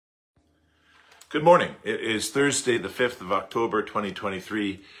Good morning. It is Thursday, the 5th of October,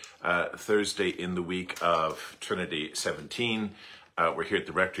 2023, Thursday in the week of Trinity 17. We're here at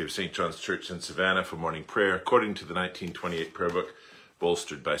the Rectory of St. John's Church in Savannah for morning prayer, according to the 1928 prayer book,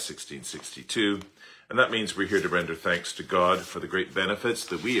 bolstered by 1662. And that means we're here to render thanks to God for the great benefits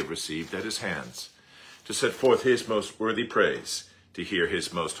that we have received at his hands, to set forth his most worthy praise, to hear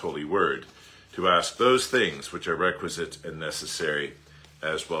his most holy word, to ask those things which are requisite and necessary,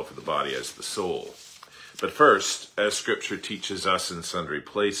 as well for the body as the soul. But first, as Scripture teaches us in sundry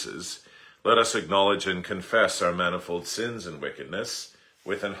places, let us acknowledge and confess our manifold sins and wickedness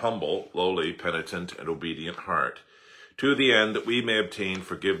with an humble, lowly, penitent, and obedient heart, to the end that we may obtain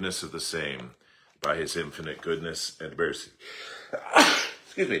forgiveness of the same by his infinite goodness and mercy.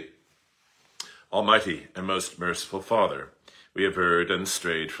 Excuse me. Almighty and most merciful Father, we have erred and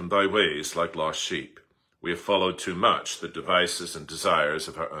strayed from thy ways like lost sheep. We have followed too much the devices and desires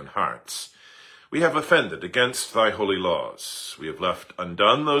of our own hearts. We have offended against thy holy laws. We have left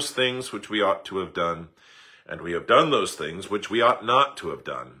undone those things which we ought to have done, and we have done those things which we ought not to have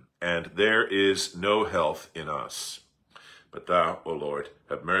done, and there is no health in us. But thou, O Lord,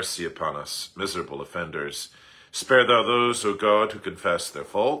 have mercy upon us, miserable offenders. Spare thou those, O God, who confess their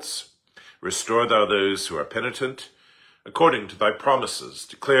faults. Restore thou those who are penitent, according to thy promises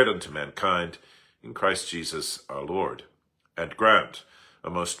declared unto mankind, in Christ Jesus our Lord. And grant, O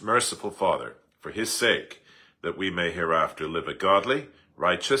most merciful Father, for his sake, that we may hereafter live a godly,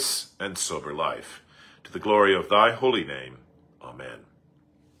 righteous, and sober life, to the glory of thy holy name. Amen.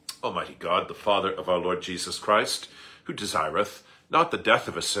 Almighty God, the Father of our Lord Jesus Christ, who desireth not the death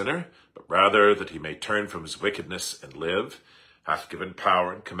of a sinner, but rather that he may turn from his wickedness and live, hath given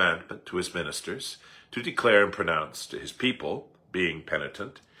power and commandment to his ministers to declare and pronounce to his people, being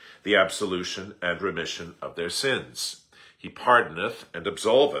penitent, the absolution and remission of their sins. He pardoneth and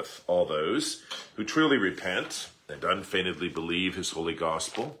absolveth all those who truly repent and unfeignedly believe his holy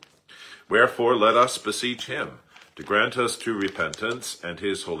gospel. Wherefore let us beseech him to grant us true repentance and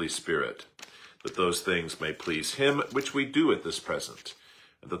his Holy Spirit, that those things may please him which we do at this present,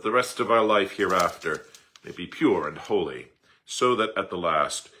 and that the rest of our life hereafter may be pure and holy, so that at the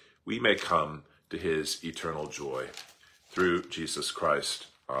last we may come to his eternal joy. Through Jesus Christ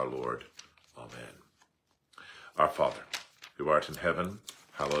our Lord. Amen. Our Father, who art in heaven,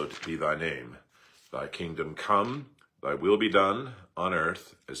 hallowed be thy name. Thy kingdom come, thy will be done, on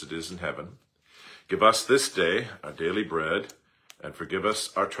earth as it is in heaven. Give us this day our daily bread, and forgive us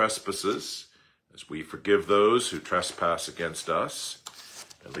our trespasses, as we forgive those who trespass against us.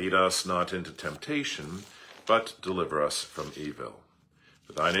 And lead us not into temptation, but deliver us from evil.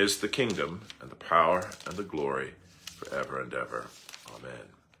 For thine is the kingdom, and the power, and the glory, forever and ever. Amen.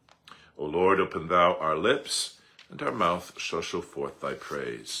 O Lord, open thou our lips, and our mouth shall show forth thy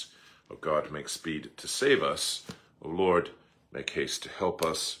praise. O God, make speed to save us. O Lord, make haste to help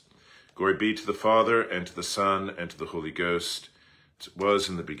us. Glory be to the Father, and to the Son, and to the Holy Ghost, as it was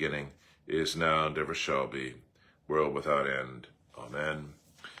in the beginning, is now, and ever shall be, world without end. Amen.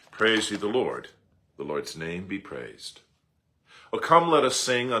 Praise ye the Lord. The Lord's name be praised. O come, let us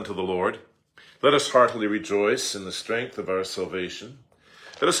sing unto the Lord. Let us heartily rejoice in the strength of our salvation.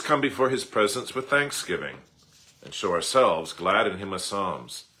 Let us come before his presence with thanksgiving, and show ourselves glad in him with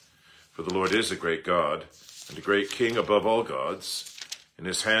psalms. For the Lord is a great God, and a great King above all gods. In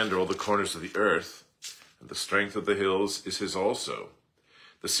his hand are all the corners of the earth, and the strength of the hills is his also.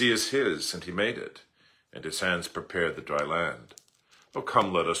 The sea is his, and he made it, and his hands prepared the dry land. O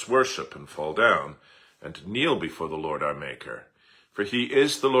come, let us worship and fall down, and kneel before the Lord our Maker. For he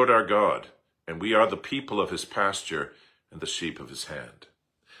is the Lord our God, and we are the people of his pasture, and the sheep of his hand.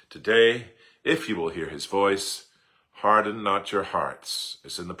 Today, if you will hear his voice, harden not your hearts,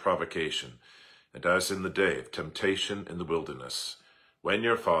 as in the provocation, and as in the day of temptation in the wilderness, when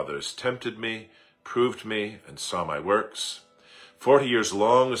your fathers tempted me, proved me, and saw my works. 40 years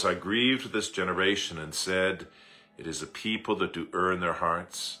long as I grieved this generation, and said, it is a people that do err in their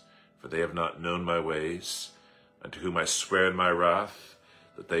hearts, for they have not known my ways, unto whom I swear in my wrath,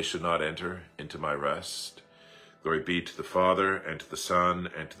 that they should not enter into my rest. Glory be to the Father, and to the Son,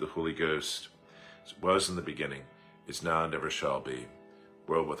 and to the Holy Ghost, as it was in the beginning, is now, and ever shall be,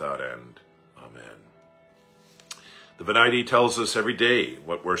 world without end. Amen. The Venite tells us every day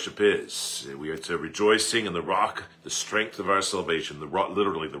what worship is. We are to rejoicing in the rock, the strength of our salvation,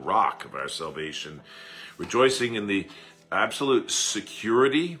 literally the rock of our salvation. Rejoicing in the absolute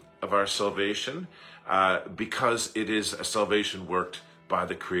security of our salvation, because it is a salvation worked by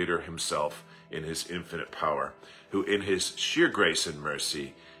the Creator himself in his infinite power, who in his sheer grace and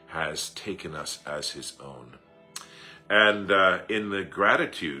mercy has taken us as his own. And in the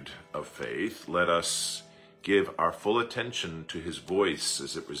gratitude of faith, let us give our full attention to his voice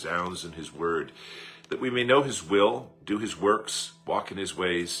as it resounds in his word, that we may know his will, do his works, walk in his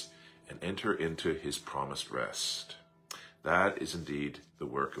ways, and enter into his promised rest. That is indeed the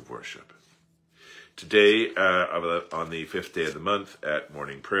work of worship. Today, on the 5th day of the month at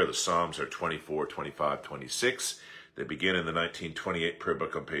morning prayer, the Psalms are 24, 25, 26. They begin in the 1928 prayer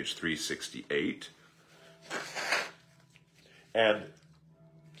book on page 368. And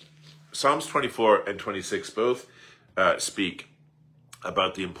Psalms 24 and 26 both speak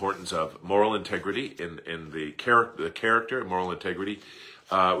about the importance of moral integrity in the character, moral integrity,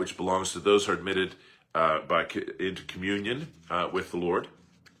 which belongs to those who are admitted into communion with the Lord,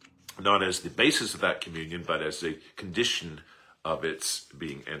 not as the basis of that communion, but as a condition of its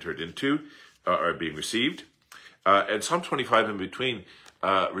being entered into or being received. And Psalm 25 in between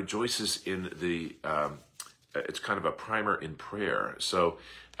rejoices in the, it's kind of a primer in prayer. So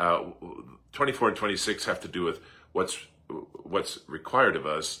 24 and 26 have to do with what's required of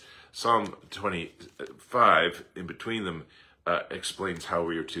us. Psalm 25 in between them explains how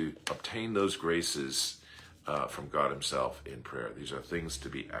we are to obtain those graces from God himself in prayer. These are things to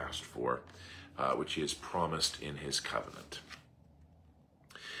be asked for, which he has promised in his covenant.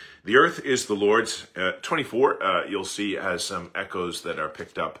 The earth is the Lord's. 24, you'll see, has some echoes that are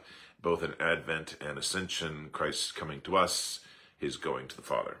picked up both in Advent and Ascension, Christ's coming to us, his going to the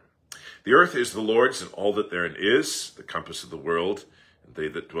Father. The earth is the Lord's, and all that therein is, the compass of the world, and they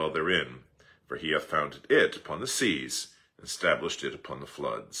that dwell therein. For he hath founded it upon the seas, and established it upon the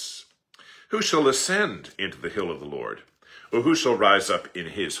floods. Who shall ascend into the hill of the Lord? Or who shall rise up in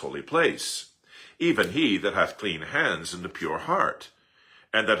his holy place? Even he that hath clean hands and a pure heart,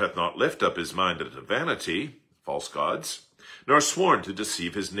 and that hath not lifted up his mind unto vanity, false gods, nor sworn to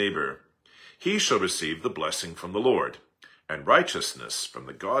deceive his neighbor. He shall receive the blessing from the Lord, and righteousness from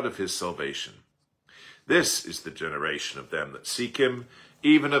the God of his salvation. This is the generation of them that seek him,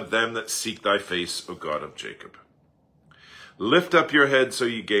 even of them that seek thy face, O God of Jacob. Lift up your heads, O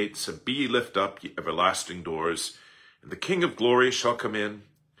ye gates, and be ye lift up, ye everlasting doors, and the King of glory shall come in.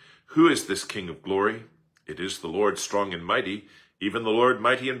 Who is this King of glory? It is the Lord strong and mighty, even the Lord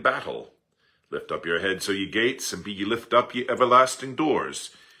mighty in battle. Lift up your heads, O ye gates, and be ye lift up, ye everlasting doors,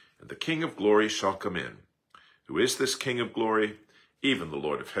 and the King of glory shall come in. Who is this King of glory? Even the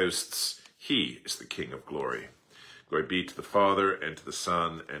Lord of hosts. He is the King of glory. Glory be to the Father, and to the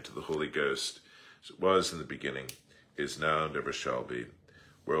Son, and to the Holy Ghost, as it was in the beginning, is now, and ever shall be,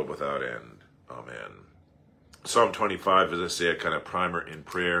 world without end. Amen. Psalm 25, as I say, a kind of primer in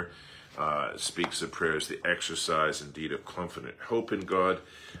prayer. Speaks of prayer as the exercise, indeed, of confident hope in God,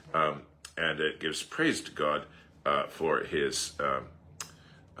 and it gives praise to God for his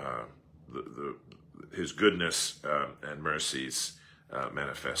his goodness and mercies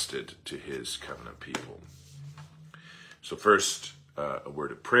manifested to his covenant people. So first, a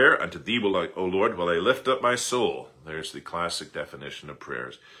word of prayer. Unto thee, O Lord, will I lift up my soul. There's the classic definition of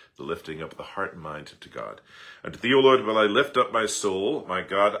prayers, the lifting up of the heart and mind to God. Unto thee, O Lord, will I lift up my soul. My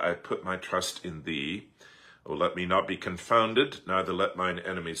God, I put my trust in thee. O let me not be confounded, neither let mine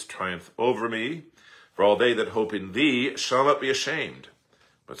enemies triumph over me. For all they that hope in thee shall not be ashamed,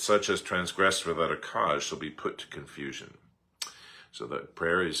 but such as transgress without a cause shall be put to confusion. So that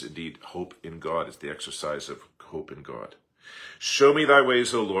prayer is indeed hope in God. It's the exercise of hope in God. Show me thy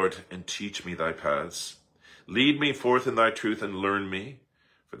ways, O Lord, and teach me thy paths. Lead me forth in thy truth and learn me,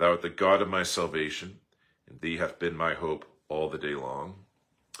 for thou art the God of my salvation. In thee hath been my hope all the day long.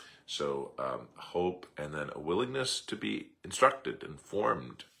 So hope, and then a willingness to be instructed,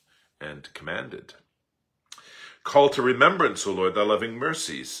 informed, and commanded. Call to remembrance, O Lord, thy loving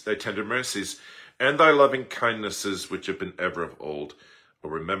mercies, thy tender mercies, and thy loving kindnesses, which have been ever of old. O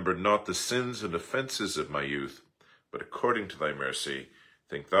remember not the sins and offenses of my youth, but according to thy mercy,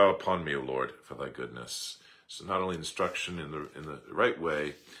 think thou upon me, O Lord, for thy goodness. So not only instruction in the right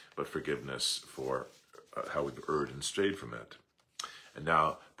way, but forgiveness for how we've erred and strayed from it. And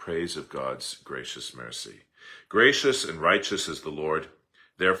now, praise of God's gracious mercy. Gracious and righteous is the Lord,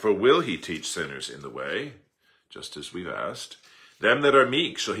 therefore will he teach sinners in the way, just as we've asked. Them that are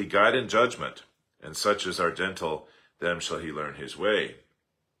meek shall he guide in judgment, and such as are gentle, them shall he learn his way.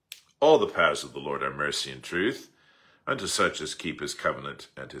 All the paths of the Lord are mercy and truth, unto such as keep his covenant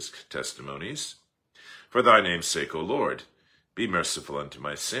and his testimonies. For thy name's sake, O Lord, be merciful unto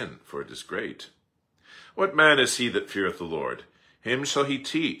my sin, for it is great. What man is he that feareth the Lord? Him shall he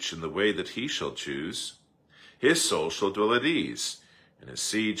teach in the way that he shall choose. His soul shall dwell at ease, and his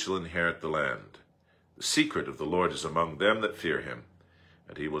seed shall inherit the land. The secret of the Lord is among them that fear him,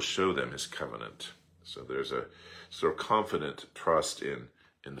 and he will show them his covenant. So there's a sort of confident trust in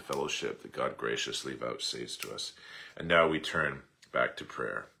the fellowship that God graciously vouchsafes to us. And now we turn back to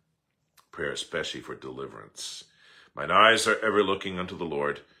prayer. Prayer especially for deliverance. Mine eyes are ever looking unto the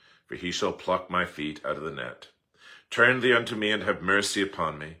Lord, for he shall pluck my feet out of the net. Turn thee unto me and have mercy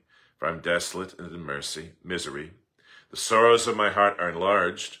upon me, for I am desolate and in misery. The sorrows of my heart are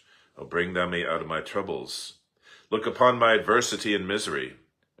enlarged. O bring thou me out of my troubles. Look upon my adversity and misery,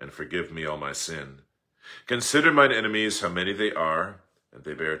 and forgive me all my sin. Consider mine enemies, how many they are, and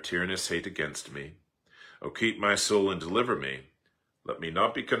they bear tyrannous hate against me. O keep my soul and deliver me. Let me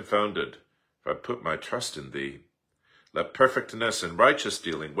not be confounded, for I put my trust in thee. Let perfectness and righteous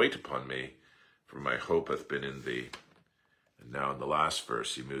dealing wait upon me, for my hope hath been in thee. And now in the last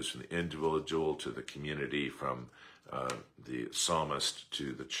verse, he moves from the individual to the community, from the psalmist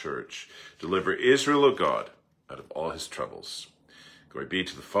to the church. Deliver Israel, O God, out of all his troubles. Glory be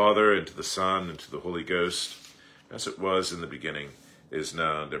to the Father, and to the Son, and to the Holy Ghost, as it was in the beginning, is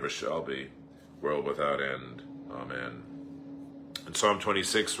now, and ever shall be, world without end. Amen. And Psalm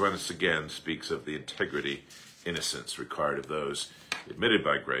 26 once again speaks of the integrity, innocence required of those admitted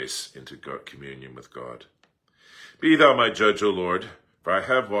by grace into communion with God. Be thou my judge, O Lord, for I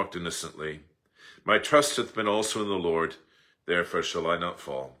have walked innocently. My trust hath been also in the Lord, therefore shall I not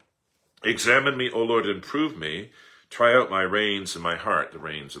fall. Examine me, O Lord, and prove me. Try out my reins and my heart, the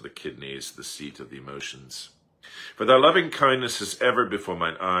reins of the kidneys, the seat of the emotions. For thy loving kindness is ever before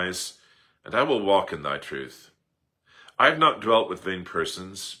mine eyes, and I will walk in thy truth. I have not dwelt with vain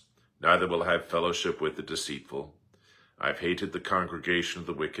persons, neither will I have fellowship with the deceitful. I have hated the congregation of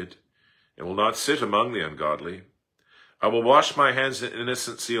the wicked, and will not sit among the ungodly. I will wash my hands in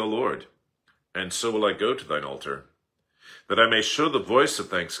innocency, O Lord, and so will I go to thine altar, that I may show the voice of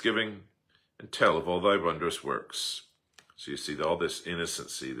thanksgiving and tell of all thy wondrous works. So you see, all this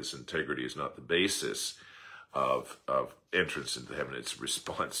innocency, this integrity is not the basis of entrance into heaven. It's a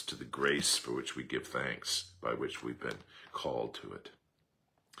response to the grace for which we give thanks, by which we've been called to it.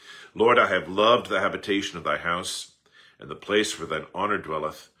 Lord, I have loved the habitation of thy house, and the place where thine honor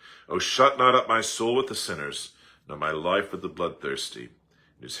dwelleth. O shut not up my soul with the sinners, nor my life with the bloodthirsty, in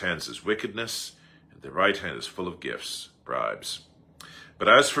whose hands is wickedness, and their right hand is full of gifts, bribes. But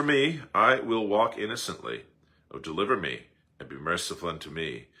as for me, I will walk innocently. O deliver me, and be merciful unto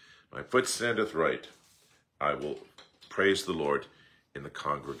me. My foot standeth right. I will praise the Lord in the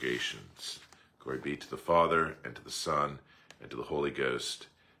congregations. Glory be to the Father, and to the Son, and to the Holy Ghost,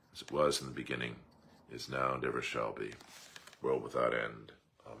 as it was in the beginning, is now, and ever shall be, world without end.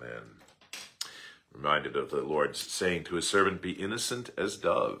 Amen. Reminded of the Lord saying to his servant, be innocent as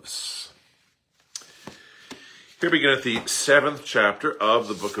doves. Here we begin at the 7th chapter of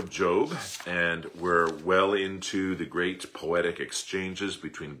the book of Job, and we're well into the great poetic exchanges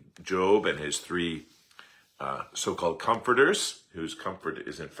between Job and his three so-called comforters, whose comfort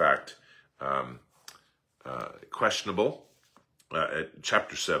is in fact questionable. At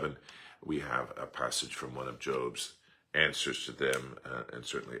chapter 7, we have a passage from one of Job's answers to them, and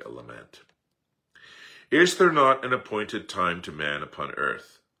certainly a lament. Is there not an appointed time to man upon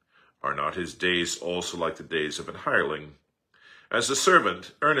earth? Are not his days also like the days of an hireling? As a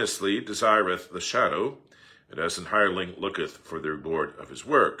servant earnestly desireth the shadow, and as an hireling looketh for the reward of his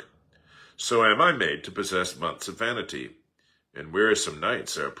work, so am I made to possess months of vanity, and wearisome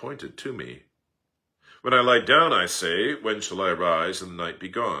nights are appointed to me. When I lie down, I say, when shall I arise and the night be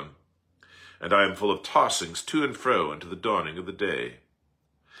gone? And I am full of tossings to and fro unto the dawning of the day.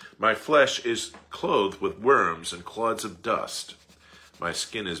 My flesh is clothed with worms and clods of dust. My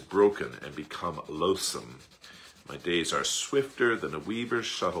skin is broken and become loathsome. My days are swifter than a weaver's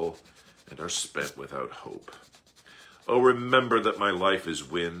shuttle, and are spent without hope. O remember that my life is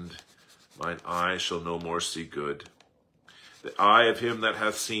wind. Mine eye shall no more see good. The eye of him that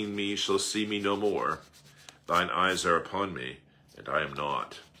hath seen me shall see me no more. Thine eyes are upon me, and I am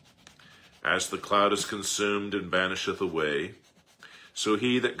not. As the cloud is consumed and vanisheth away, so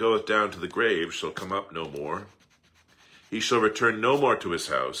he that goeth down to the grave shall come up no more. He shall return no more to his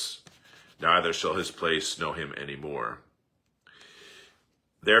house, neither shall his place know him any more.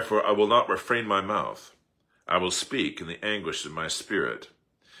 Therefore I will not refrain my mouth. I will speak in the anguish of my spirit.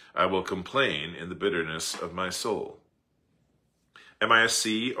 I will complain in the bitterness of my soul. Am I a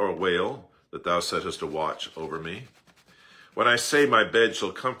sea or a whale, that thou settest a watch over me? When I say my bed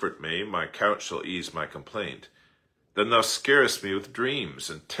shall comfort me, my couch shall ease my complaint, then thou scarest me with dreams,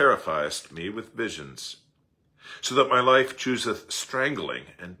 and terrifiest me with visions, so that my life chooseth strangling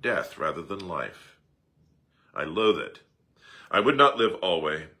and death rather than life. I loathe it. I would not live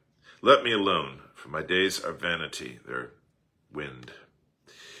alway. Let me alone, for my days are vanity, their wind.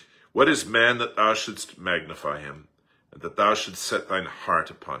 What is man that thou shouldst magnify him, and that thou shouldst set thine heart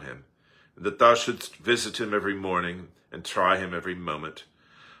upon him, and that thou shouldst visit him every morning, and try him every moment?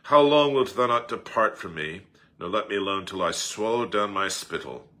 How long wilt thou not depart from me, nor let me alone till I swallow down my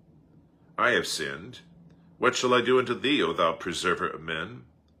spittle? I have sinned. What shall I do unto thee, O thou preserver of men?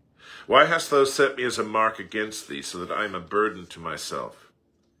 Why hast thou set me as a mark against thee, so that I am a burden to myself?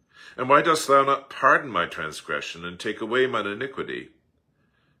 And why dost thou not pardon my transgression, and take away mine iniquity?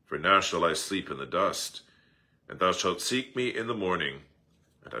 For now shall I sleep in the dust, and thou shalt seek me in the morning,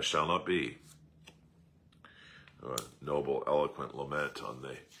 and I shall not be. A noble, eloquent lament on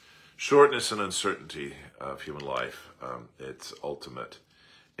the shortness and uncertainty of human life, its ultimate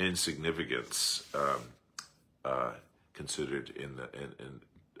insignificance considered in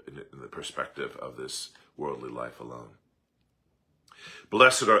the perspective of this worldly life alone.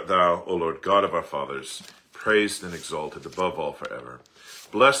 Blessed art thou, O Lord God of our fathers, praised and exalted above all forever.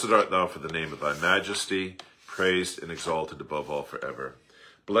 Blessed art thou for the name of thy majesty, praised and exalted above all forever.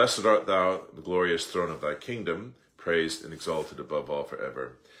 Blessed art thou, the glorious throne of thy kingdom, praised and exalted above all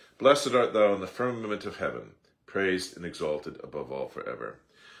forever. Blessed art thou in the firmament of heaven, praised and exalted above all forever.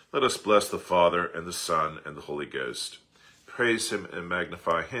 Let us bless the Father, and the Son, and the Holy Ghost. Praise him and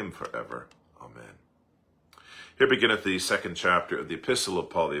magnify him forever. Amen. Here beginneth the second chapter of the epistle of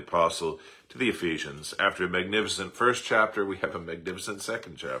Paul the Apostle to the Ephesians. After a magnificent first chapter, we have a magnificent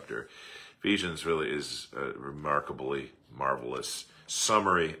second chapter. Ephesians really is a remarkably marvelous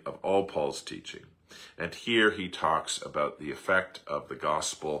summary of all Paul's teaching. And here he talks about the effect of the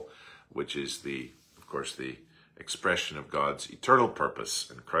gospel, which is of course, the expression of God's eternal purpose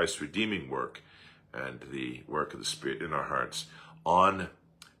and Christ's redeeming work and the work of the Spirit in our hearts on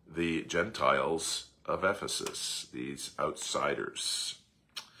the Gentiles of Ephesus, these outsiders,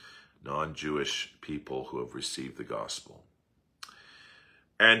 non-Jewish people who have received the gospel.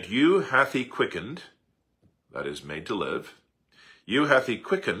 And you hath he quickened, that is, made to live, you hath he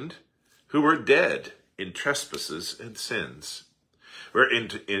quickened who were dead in trespasses and sins, wherein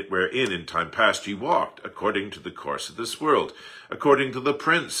in time past ye walked, according to the course of this world, according to the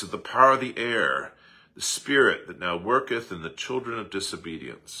prince of the power of the air, the spirit that now worketh in the children of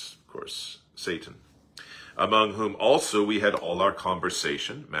disobedience, of course, Satan, among whom also we had all our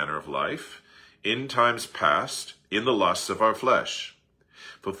conversation, manner of life, in times past, in the lusts of our flesh,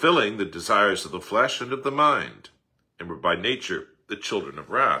 fulfilling the desires of the flesh and of the mind, and were by nature the children of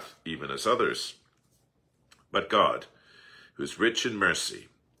wrath, even as others. But God, who is rich in mercy,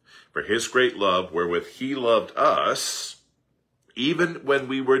 for his great love wherewith he loved us, even when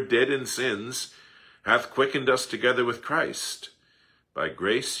we were dead in sins, hath quickened us together with Christ. By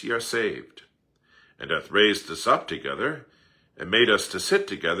grace ye are saved, and hath raised us up together, and made us to sit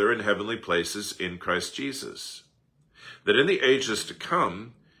together in heavenly places in Christ Jesus, that in the ages to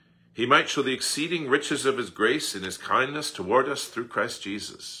come he might show the exceeding riches of his grace and his kindness toward us through Christ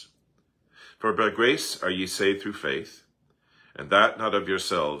Jesus. For by grace are ye saved through faith, and that not of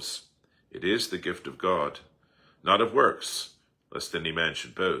yourselves, it is the gift of God, not of works, lest any man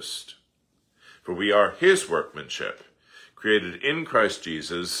should boast. For we are his workmanship, created in Christ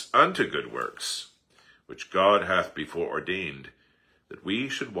Jesus unto good works, which God hath before ordained, that we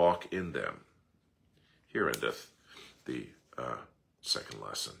should walk in them. Here endeth the second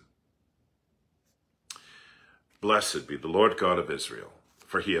lesson. Blessed be the Lord God of Israel,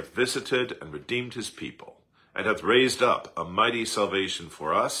 for he hath visited and redeemed his people, and hath raised up a mighty salvation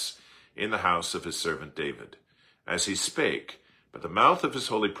for us in the house of his servant David, as he spake by the mouth of his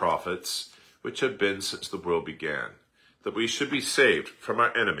holy prophets, which have been since the world began, that we should be saved from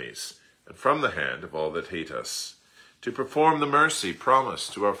our enemies, and from the hand of all that hate us, to perform the mercy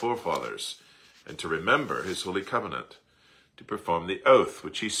promised to our forefathers, and to remember his holy covenant, to perform the oath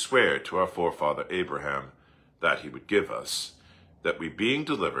which he sware to our forefather Abraham, that he would give us, that we, being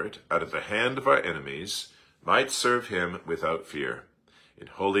delivered out of the hand of our enemies, might serve him without fear, in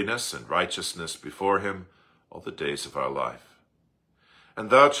holiness and righteousness before him all the days of our life.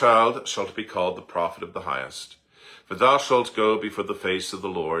 And thou, child, shalt be called the prophet of the highest, for thou shalt go before the face of the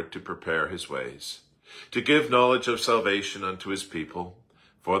Lord to prepare his ways, to give knowledge of salvation unto his people,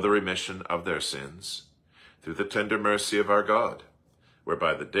 for the remission of their sins, through the tender mercy of our God,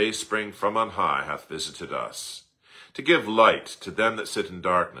 whereby the dayspring from on high hath visited us, to give light to them that sit in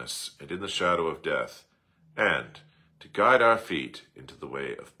darkness and in the shadow of death, and to guide our feet into the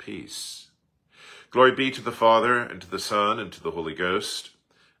way of peace. Glory be to the Father, and to the Son, and to the Holy Ghost,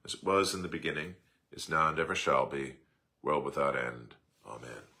 as it was in the beginning, is now, and ever shall be, world without end. Amen.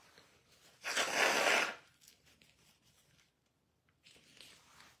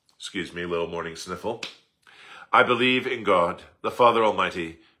 Excuse me, a little morning sniffle. I believe in God, the Father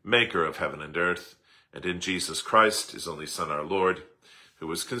Almighty, maker of heaven and earth, and in Jesus Christ, his only Son, our Lord, who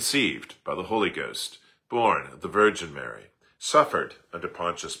was conceived by the Holy Ghost, born of the Virgin Mary, suffered under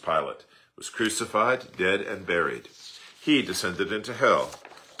Pontius Pilate, was crucified, dead, and buried. He descended into hell.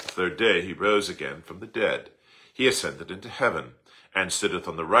 The third day he rose again from the dead. He ascended into heaven, and sitteth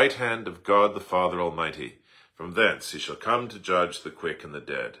on the right hand of God the Father Almighty. From thence he shall come to judge the quick and the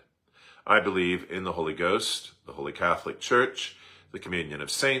dead. I believe in the Holy Ghost, the Holy Catholic Church, the communion of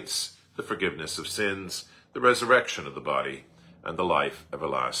saints, the forgiveness of sins, the resurrection of the body, and the life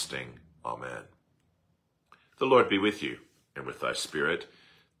everlasting. Amen. The Lord be with you, and with thy spirit.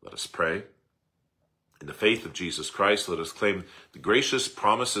 Let us pray. In the faith of Jesus Christ, let us claim the gracious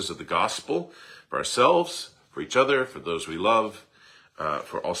promises of the gospel for ourselves, for each other, for those we love,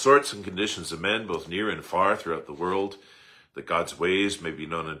 for all sorts and conditions of men, both near and far throughout the world, that God's ways may be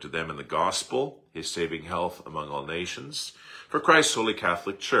known unto them in the gospel, his saving health among all nations, for Christ's holy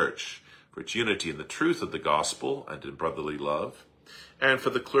Catholic Church, for its unity in the truth of the gospel and in brotherly love, and for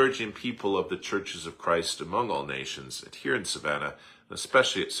the clergy and people of the churches of Christ among all nations, and here in Savannah, and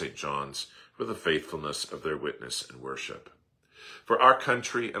especially at St. John's, for the faithfulness of their witness and worship. For our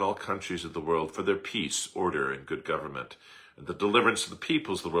country and all countries of the world, for their peace, order, and good government, and the deliverance of the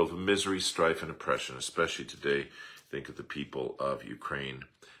peoples of the world from misery, strife, and oppression, especially today. Think of the people of Ukraine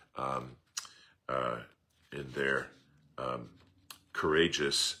in their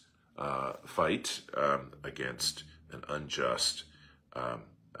courageous fight against an unjust,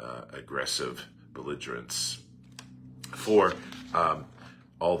 aggressive belligerence. For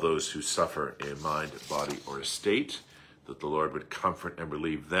all those who suffer in mind, body, or estate, that the Lord would comfort and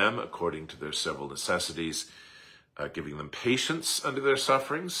relieve them according to their several necessities, giving them patience under their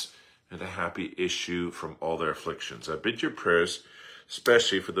sufferings and a happy issue from all their afflictions. I bid your prayers,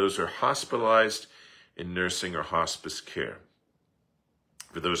 especially for those who are hospitalized in nursing or hospice care,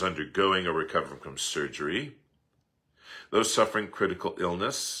 for those undergoing or recovering from surgery, those suffering critical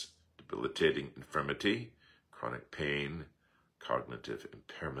illness, debilitating infirmity, chronic pain, cognitive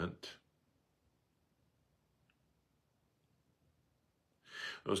impairment,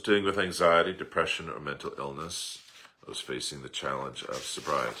 those dealing with anxiety, depression, or mental illness, those facing the challenge of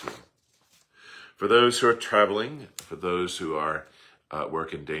sobriety. For those who are traveling, for those who are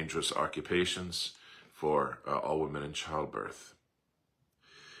work in dangerous occupations, for all women in childbirth,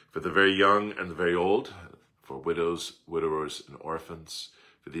 for the very young and the very old, for widows, widowers, and orphans,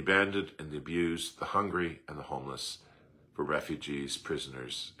 for the abandoned and the abused, the hungry and the homeless, for refugees,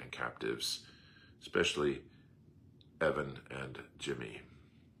 prisoners, and captives, especially Evan and Jimmy.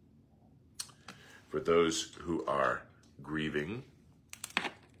 For those who are grieving,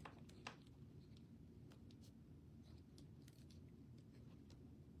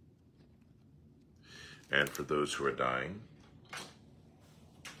 and for those who are dying,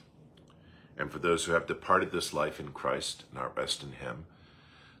 and for those who have departed this life in Christ and are rest in him,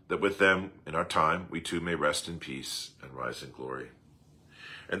 that with them in our time we too may rest in peace and rise in glory.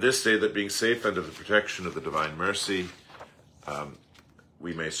 And this day, that being safe under the protection of the divine mercy,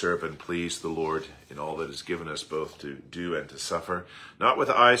 we may serve and please the Lord in all that is given us both to do and to suffer, not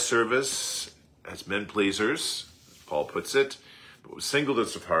with eye service as men pleasers, as Paul puts it, but with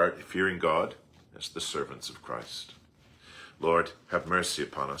singleness of heart, fearing God, as the servants of Christ. Lord, have mercy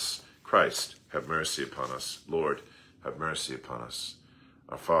upon us. Christ, have mercy upon us. Lord, have mercy upon us.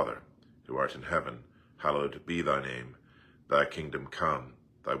 Our Father, who art in heaven, hallowed be thy name. Thy kingdom come,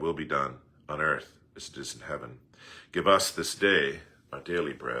 thy will be done, on earth as it is in heaven. Give us this day our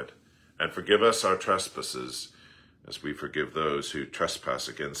daily bread, and forgive us our trespasses, as we forgive those who trespass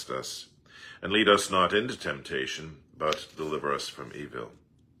against us. And lead us not into temptation, but deliver us from evil.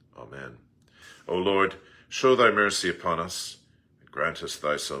 Amen. O Lord, show thy mercy upon us, and grant us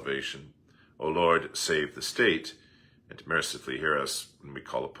thy salvation. O Lord, save the state, and mercifully hear us when we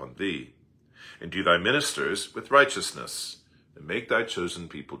call upon thee. Endue thy ministers with righteousness, and make thy chosen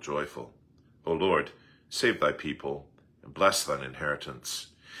people joyful. O Lord, save thy people, and bless thine inheritance.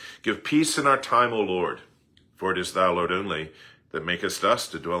 Give peace in our time, O Lord, for it is thou, Lord, only, that makest us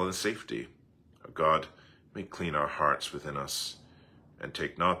to dwell in safety. O God, make clean our hearts within us, and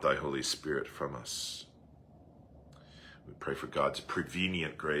take not thy Holy Spirit from us. We pray for God's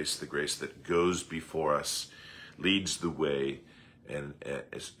prevenient grace, the grace that goes before us, leads the way, and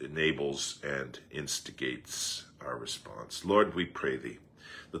enables and instigates our response. Lord, we pray thee,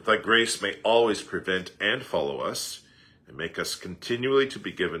 that thy grace may always prevent and follow us, and make us continually to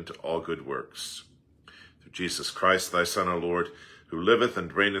be given to all good works. Through Jesus Christ, thy Son, our Lord, who liveth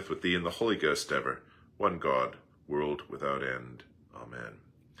and reigneth with thee in the Holy Ghost ever, one God, world without end. Amen.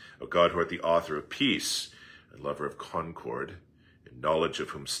 O God, who art the author of peace and lover of concord, in knowledge of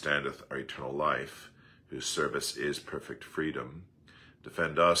whom standeth our eternal life, whose service is perfect freedom.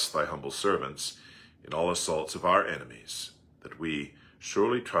 Defend us, thy humble servants, in all assaults of our enemies, that we,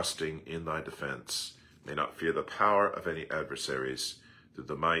 surely trusting in thy defense, may not fear the power of any adversaries, through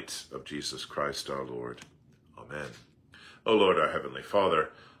the might of Jesus Christ our Lord. Amen. O Lord, our heavenly Father,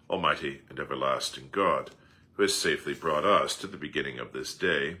 almighty and everlasting God, who has safely brought us to the beginning of this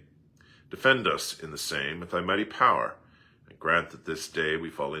day, defend us in the same with thy mighty power, and grant that this day we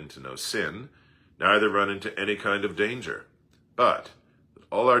fall into no sin, neither run into any kind of danger, but that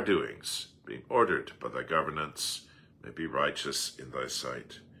all our doings, being ordered by thy governance, may be righteous in thy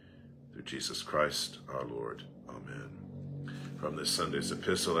sight. Through Jesus Christ our Lord. Amen. From this Sunday's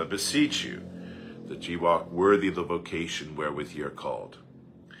epistle, I beseech you that ye walk worthy of the vocation wherewith ye are called,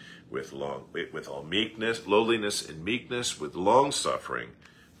 with all meekness, lowliness and meekness, with long suffering,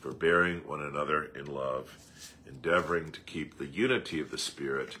 forbearing one another in love, endeavoring to keep the unity of the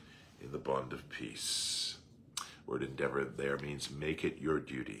Spirit in the bond of peace. Word endeavor there means make it your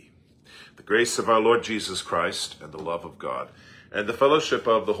duty. The grace of our Lord Jesus Christ, and the love of God, and the fellowship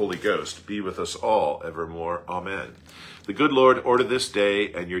of the Holy Ghost be with us all evermore. Amen. The good Lord order this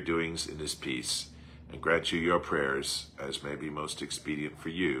day and your doings in his peace, and grant you your prayers as may be most expedient for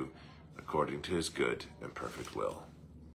you, according to his good and perfect will.